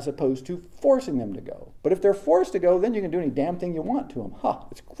 as opposed to forcing them to go. But if they're forced to go, then you can do any damn thing you want to them.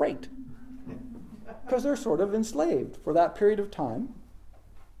 It's great. Because they're sort of enslaved for that period of time.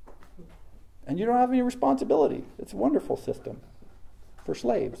 And you don't have any responsibility. It's a wonderful system for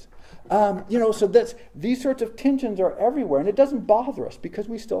slaves. So these sorts of tensions are everywhere, and it doesn't bother us because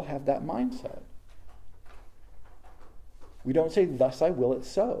we still have that mindset. We don't say, thus I will it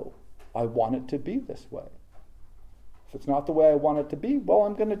so. I want it to be this way. If it's not the way I want it to be, well,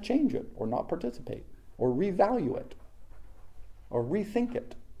 I'm going to change it or not participate or revalue it or rethink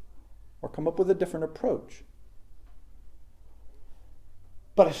it or come up with a different approach.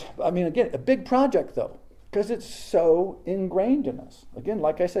 But, again, a big project, though, because it's so ingrained in us. Again,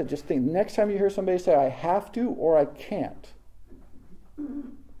 like I said, just think, next time you hear somebody say, I have to or I can't,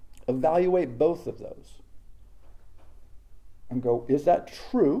 evaluate both of those. and go, is that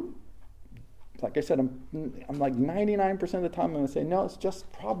true? Like I said, I'm like 99% of the time I'm going to say, no, it's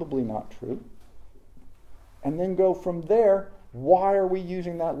just probably not true. And then go from there, why are we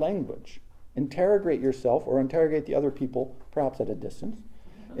using that language? Interrogate yourself or interrogate the other people, perhaps at a distance,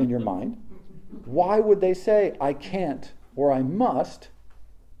 in your mind. Why would they say, I can't or I must?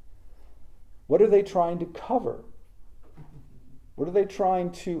 What are they trying to cover? What are they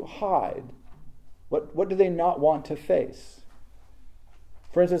trying to hide? What do they not want to face?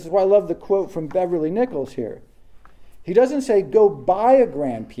 For instance, this is why I love the quote from Beverly Nichols here. He doesn't say, go buy a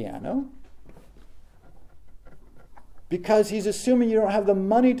grand piano, because he's assuming you don't have the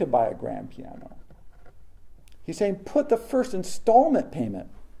money to buy a grand piano. He's saying, put the first installment payment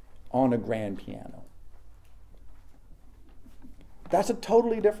on a grand piano. That's a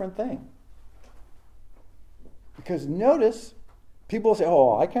totally different thing. Because notice, people say,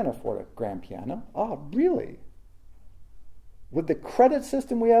 oh, I can't afford a grand piano. Oh, really? With the credit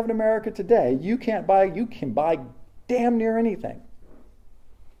system we have in America today, you can buy damn near anything.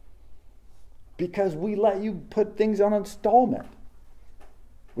 Because we let you put things on installment,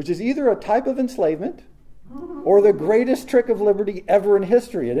 which is either a type of enslavement or the greatest trick of liberty ever in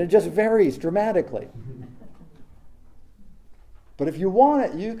history, and it just varies dramatically. But if you want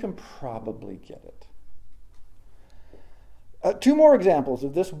it, you can probably get it. Two more examples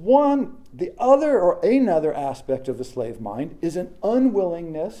of this. One, the other or another aspect of the slave mind is an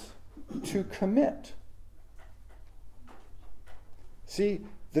unwillingness to commit. See,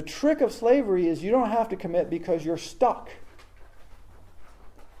 the trick of slavery is you don't have to commit because you're stuck.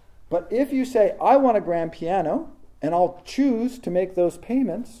 But if you say, I want a grand piano, and I'll choose to make those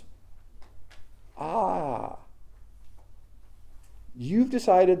payments, you've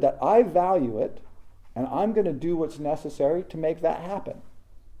decided that I value it, and I'm going to do what's necessary to make that happen.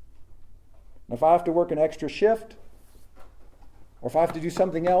 And if I have to work an extra shift, or if I have to do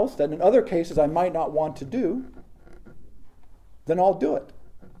something else that in other cases I might not want to do, then I'll do it.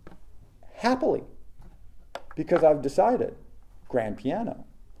 Happily. Because I've decided, grand piano,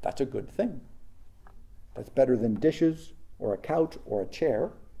 that's a good thing. That's better than dishes, or a couch, or a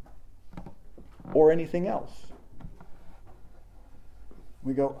chair, or anything else.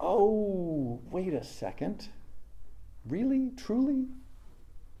 We go, oh, wait a second. Really? Truly?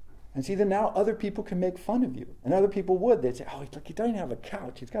 And see, then now other people can make fun of you. And other people would. They'd say, oh, look, he doesn't have a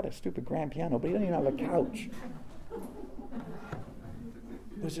couch. He's got a stupid grand piano, but he doesn't even have a couch.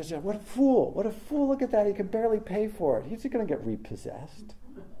 It's just, what a fool. What a fool. Look at that. He can barely pay for it. He's going to get repossessed.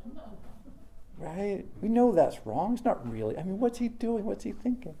 Right? We know that's wrong. It's not really. I mean, what's he doing? What's he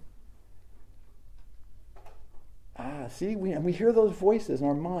thinking? See, we hear those voices in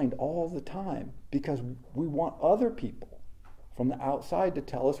our mind all the time because we want other people from the outside to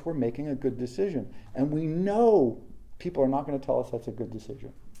tell us we're making a good decision. And we know people are not going to tell us that's a good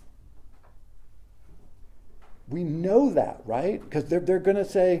decision. We know that, right? Because they're going to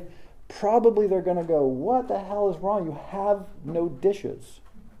say, probably they're going to go, what the hell is wrong? You have no dishes.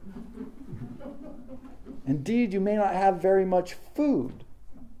 Indeed, you may not have very much food.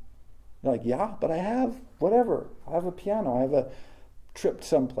 You're like, yeah, but I have whatever. I have a piano. I have a trip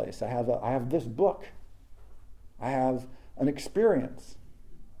someplace. I have this book. I have an experience.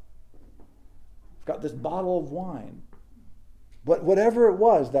 I've got this bottle of wine. But whatever it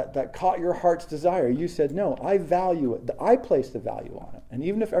was that caught your heart's desire, you said, no, I value it. I place the value on it. And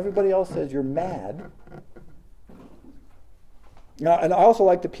even if everybody else says you're mad. Now, and I also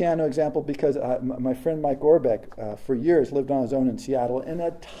like the piano example because my friend Mike Orbeck, for years, lived on his own in Seattle in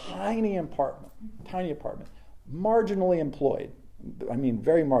a tiny apartment, marginally employed. I mean,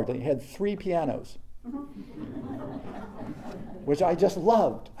 very marginally. He had 3 pianos, which I just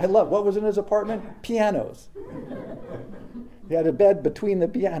loved. I loved. What was in his apartment? Pianos. He had a bed between the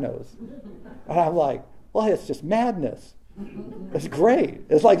pianos. And I'm like, well, it's just madness. It's great.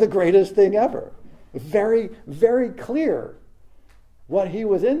 It's like the greatest thing ever. Very, very clear what he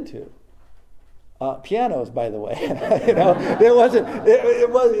was into. Pianos, by the way. It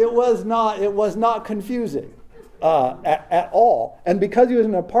was not confusing at all. And because he was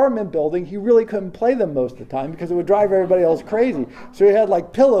in an apartment building, he really couldn't play them most of the time because it would drive everybody else crazy. So he had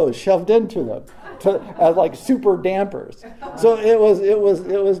like pillows shoved into them as like super dampers. So it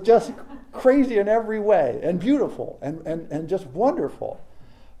was just crazy in every way and beautiful and just wonderful.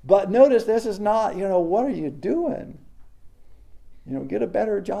 But notice this is not, what are you doing? Get a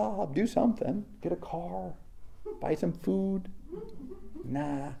better job, do something, get a car, buy some food.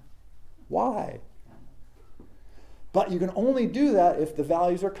 Nah. Why? But you can only do that if the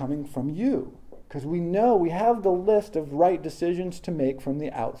values are coming from you. Because we know we have the list of right decisions to make from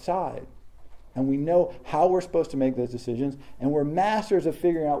the outside. And we know how we're supposed to make those decisions, and we're masters of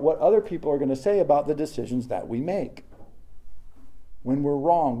figuring out what other people are going to say about the decisions that we make. When we're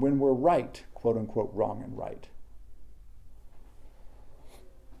wrong, when we're right, quote unquote, wrong and right.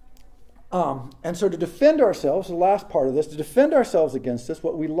 And so to defend ourselves, the last part of this, to defend ourselves against this,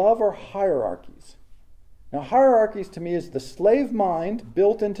 what we love are hierarchies. Now, hierarchies to me is the slave mind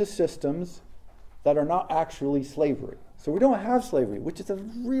built into systems that are not actually slavery. So we don't have slavery, which is a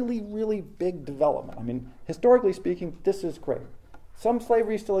really, really big development. I mean, historically speaking, this is great. Some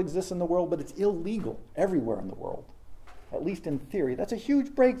slavery still exists in the world, but it's illegal everywhere in the world, at least in theory. That's a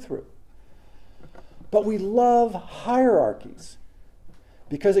huge breakthrough. But we love hierarchies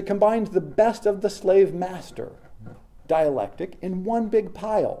because it combines the best of the slave master dialectic in one big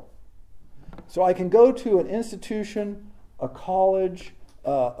pile. So I can go to an institution, a college,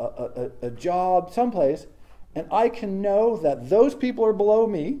 a job, someplace, and I can know that those people are below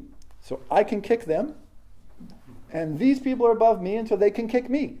me, so I can kick them, and these people are above me, and so they can kick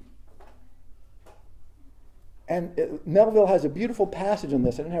me. And Melville has a beautiful passage in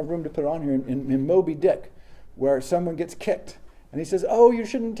this. I didn't have room to put it on here, in Moby Dick, where someone gets kicked. And he says, oh, you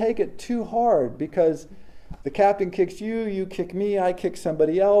shouldn't take it too hard, because the captain kicks you, you kick me, I kick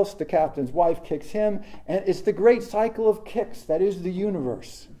somebody else, the captain's wife kicks him, and it's the great cycle of kicks that is the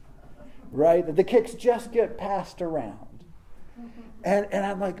universe, right? That the kicks just get passed around. And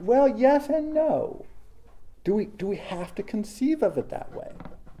I'm like, well, yes and no. Do we have to conceive of it that way?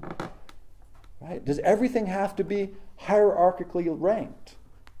 Right? Does everything have to be hierarchically ranked?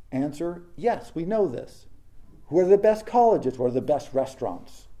 Answer, yes, we know this. Who are the best colleges? What are the best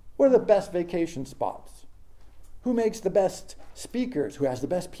restaurants? What are the best vacation spots? Who makes the best speakers? Who has the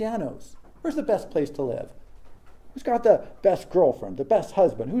best pianos? Where's the best place to live? Who's got the best girlfriend, the best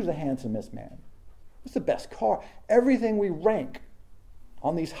husband? Who's the handsomest man? What's the best car? Everything we rank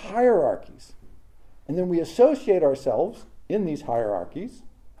on these hierarchies. And then we associate ourselves in these hierarchies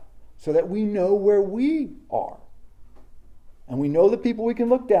so that we know where we are. And we know the people we can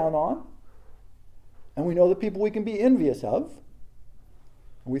look down on. And we know the people we can be envious of.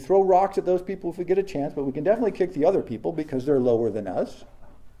 And we throw rocks at those people if we get a chance, but we can definitely kick the other people because they're lower than us.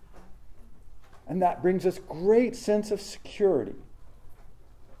 And that brings us great sense of security.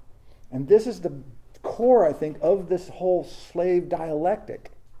 And this is the core, I think, of this whole slave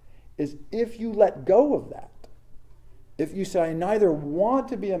dialectic, is if you let go of that, if you say, I neither want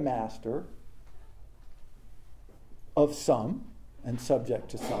to be a master of some and subject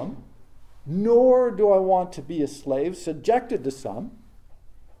to some, nor do I want to be a slave subjected to some,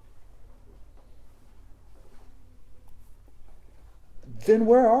 then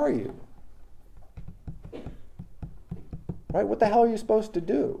where are you? Right? What the hell are you supposed to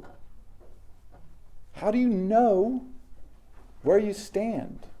do? How do you know where you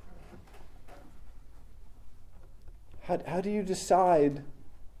stand? How do you decide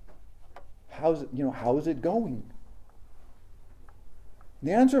how is it going?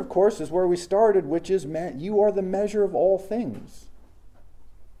 The answer, of course, is where we started, which is, you are the measure of all things.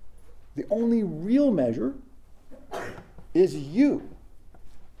 The only real measure is you.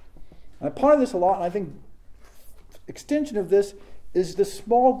 And I ponder this a lot, and I think extension of this is the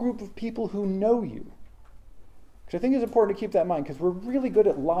small group of people who know you. Which I think is important to keep that in mind, because we're really good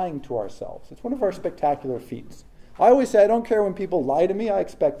at lying to ourselves. It's one of our spectacular feats. I always say, I don't care when people lie to me, I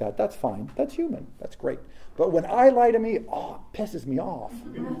expect that. That's fine. That's human. That's great. But when I lie to me, it pisses me off.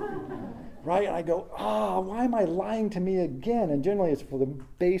 Right? And I go, why am I lying to me again? And generally it's for the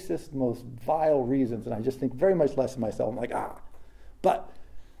basest, most vile reasons, and I just think very much less of myself. I'm like, But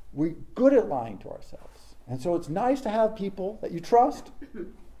we're good at lying to ourselves. And so it's nice to have people that you trust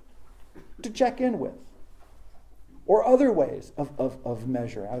to check in with. Or other ways of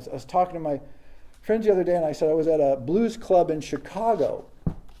measuring. I was talking to my friends the other day, and I said I was at a blues club in Chicago.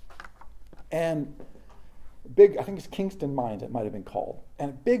 And I think it's Kingston Mines, it might have been called.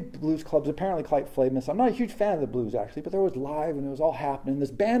 And big blues clubs, apparently quite famous. I'm not a huge fan of the blues, actually, but there was live, and it was all happening.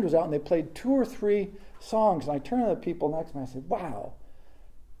 This band was out, and they played 2 or 3 songs. And I turned to the people next to me, and I said, wow,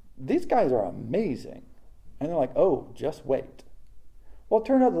 these guys are amazing. And they're like, oh, just wait. Well, it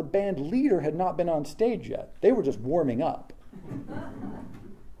turned out the band leader had not been on stage yet. They were just warming up.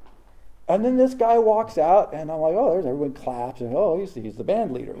 And then this guy walks out, and I'm like, there's everyone claps, and he's the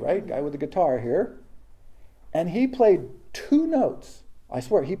band leader, right? Guy with the guitar here. And he played 2 notes. I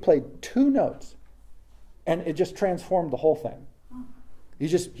swear, he played 2 notes. And it just transformed the whole thing.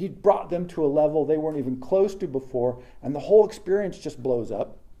 He brought them to a level they weren't even close to before, and the whole experience just blows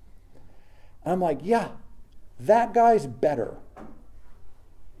up. And I'm like, yeah, that guy's better.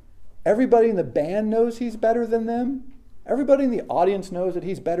 Everybody in the band knows he's better than them. Everybody in the audience knows that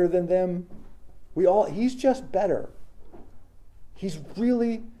he's better than them. He's just better. He's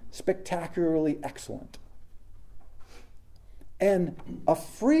really spectacularly excellent. And a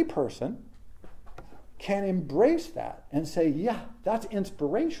free person can embrace that and say, yeah, that's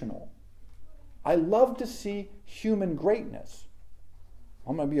inspirational. I love to see human greatness.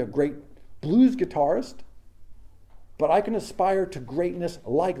 I'm going to be a great blues guitarist, but I can aspire to greatness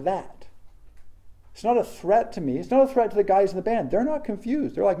like that. It's not a threat to me. It's not a threat to the guys in the band. They're not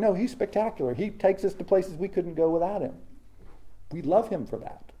confused. They're like, no, he's spectacular. He takes us to places we couldn't go without him. We love him for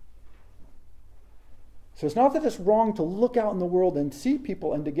that. So it's not that it's wrong to look out in the world and see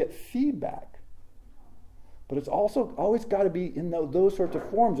people and to get feedback. But it's also always got to be in those sorts of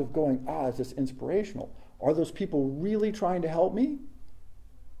forms of going, is this inspirational? Are those people really trying to help me?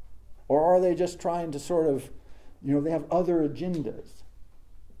 Or are they just trying to sort of, they have other agendas?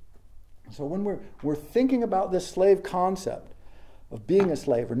 So when we're thinking about this slave concept of being a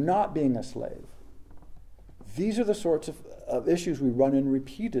slave or not being a slave, these are the sorts of issues we run in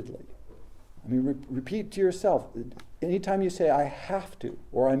repeatedly. I mean, repeat to yourself. Anytime you say, I have to,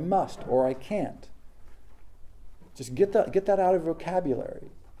 or I must, or I can't, just get that out of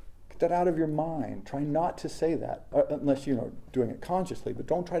vocabulary. Get that out of your mind. Try not to say that, unless you're doing it consciously, but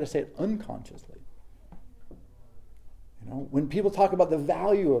don't try to say it unconsciously. When people talk about the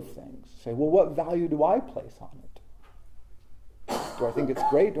value of things, say, well, what value do I place on it? Do I think it's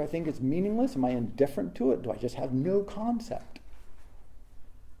great? Do I think it's meaningless? Am I indifferent to it? Do I just have no concept?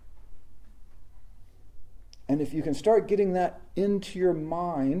 And if you can start getting that into your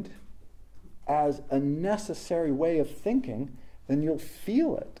mind as a necessary way of thinking, then you'll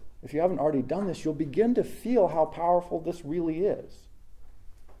feel it. If you haven't already done this, you'll begin to feel how powerful this really is.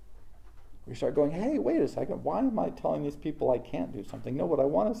 We start going, hey, wait a second, why am I telling these people I can't do something? No, what I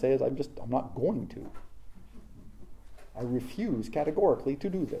want to say is I'm not going to. I refuse categorically to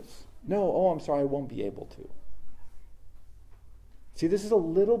do this. No, I'm sorry, I won't be able to. See, this is a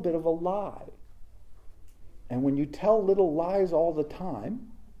little bit of a lie. And when you tell little lies all the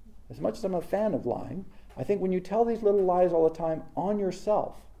time, as much as I'm a fan of lying, I think when you tell these little lies all the time on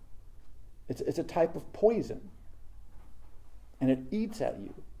yourself, it's a type of poison. And it eats at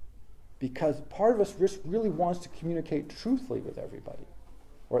you. Because part of us just really wants to communicate truthfully with everybody.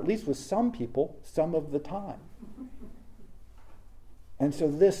 Or at least with some people, some of the time. And so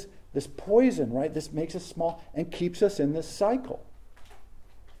this poison, right, this makes us small and keeps us in this cycle.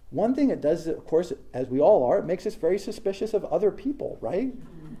 One thing it does, of course, as we all are, it makes us very suspicious of other people, right?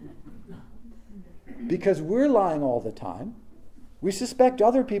 Because we're lying all the time. We suspect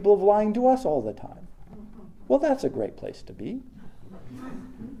other people of lying to us all the time. Well, that's a great place to be.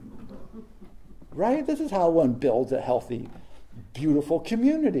 Right? This is how one builds a healthy, beautiful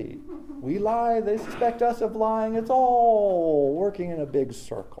community. We lie, they suspect us of lying. It's all working in a big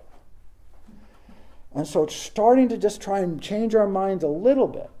circle. And so it's starting to just try and change our minds a little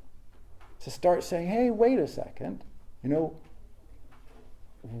bit. To start saying, hey, wait a second.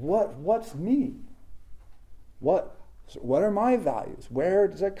 What's me? What are my values? Where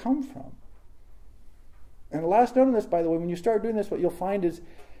does that come from? And the last note on this, by the way, when you start doing this, what you'll find is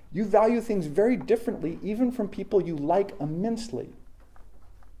you value things very differently, even from people you like immensely.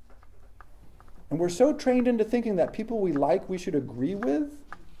 And we're so trained into thinking that people we like, we should agree with,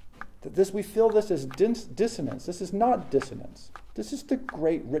 that we feel this as dissonance. This is not dissonance. This is the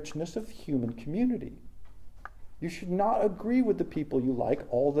great richness of human community. You should not agree with the people you like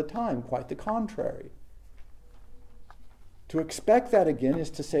all the time, quite the contrary. To expect that again is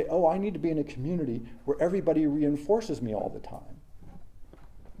to say, I need to be in a community where everybody reinforces me all the time.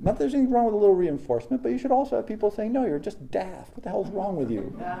 Not that there's anything wrong with a little reinforcement, but you should also have people saying, no, you're just daft. What the hell's wrong with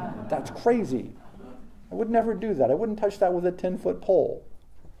you? That's crazy. I would never do that. I wouldn't touch that with a 10-foot pole.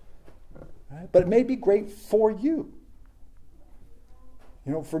 Right? But it may be great for you.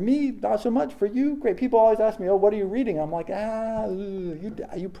 For me, not so much. For you, great. People always ask me, what are you reading? I'm like,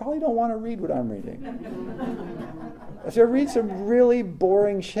 you probably don't want to read what I'm reading. So I read some really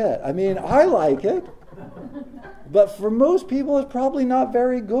boring shit. I mean, I like it. But for most people, it's probably not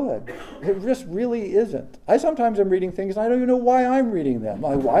very good. It just really isn't. I sometimes am reading things and I don't even know why I'm reading them.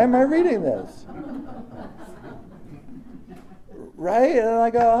 Like, why am I reading this? Right? And I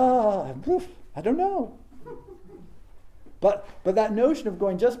go, I don't know. But that notion of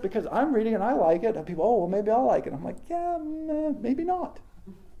going, just because I'm reading and I like it, and people, maybe I'll like it. I'm like, yeah, maybe not.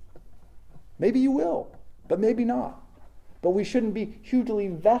 Maybe you will, but maybe not. But we shouldn't be hugely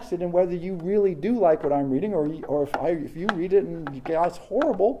vested in whether you really do like what I'm reading, or if you read it and it's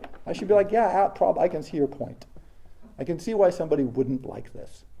horrible, I should be like, I can see your point. I can see why somebody wouldn't like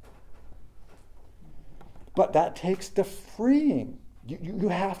this. But that takes the freeing You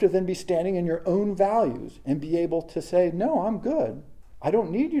have to then be standing in your own values and be able to say, no, I'm good. I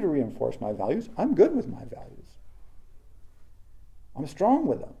don't need you to reinforce my values. I'm good with my values. I'm strong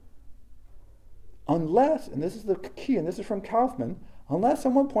with them. Unless, and this is the key, and this is from Kaufman, unless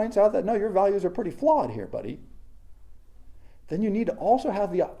someone points out that, no, your values are pretty flawed here, buddy, then you need to also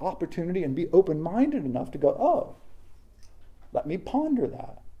have the opportunity and be open-minded enough to go, oh, let me ponder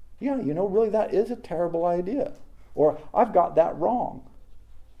that. Yeah, really that is a terrible idea. Or I've got that wrong.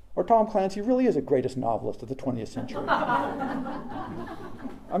 Or Tom Clancy really is the greatest novelist of the 20th century.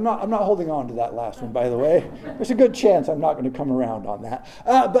 I'm not holding on to that last one, by the way. There's a good chance I'm not going to come around on that.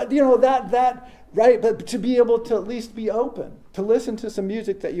 But that right? But to be able to at least be open, to listen to some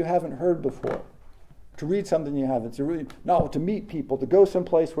music that you haven't heard before, to read something you haven't, to meet people, to go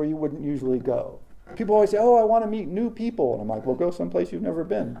someplace where you wouldn't usually go. People always say, oh, I want to meet new people. And I'm like, well, go someplace you've never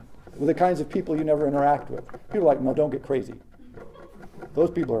been, with the kinds of people you never interact with. People are like, no, don't get crazy. Those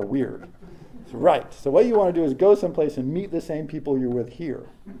people are weird. So, right. So what you want to do is go someplace and meet the same people you're with here.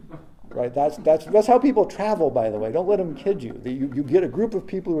 Right? That's how people travel, by the way. Don't let them kid you. You get a group of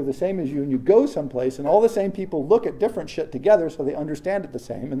people who are the same as you, and you go someplace, and all the same people look at different shit together so they understand it the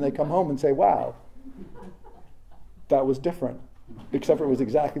same, and they come home and say, wow, that was different, except for it was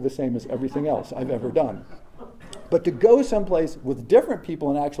exactly the same as everything else I've ever done. But to go someplace with different people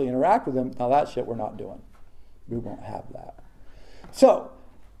and actually interact with them, now that shit we're not doing. We won't have that. So,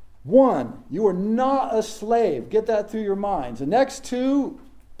 1, you are not a slave. Get that through your minds. The next 2,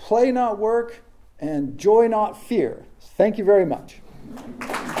 play not work, and joy not fear. Thank you very much.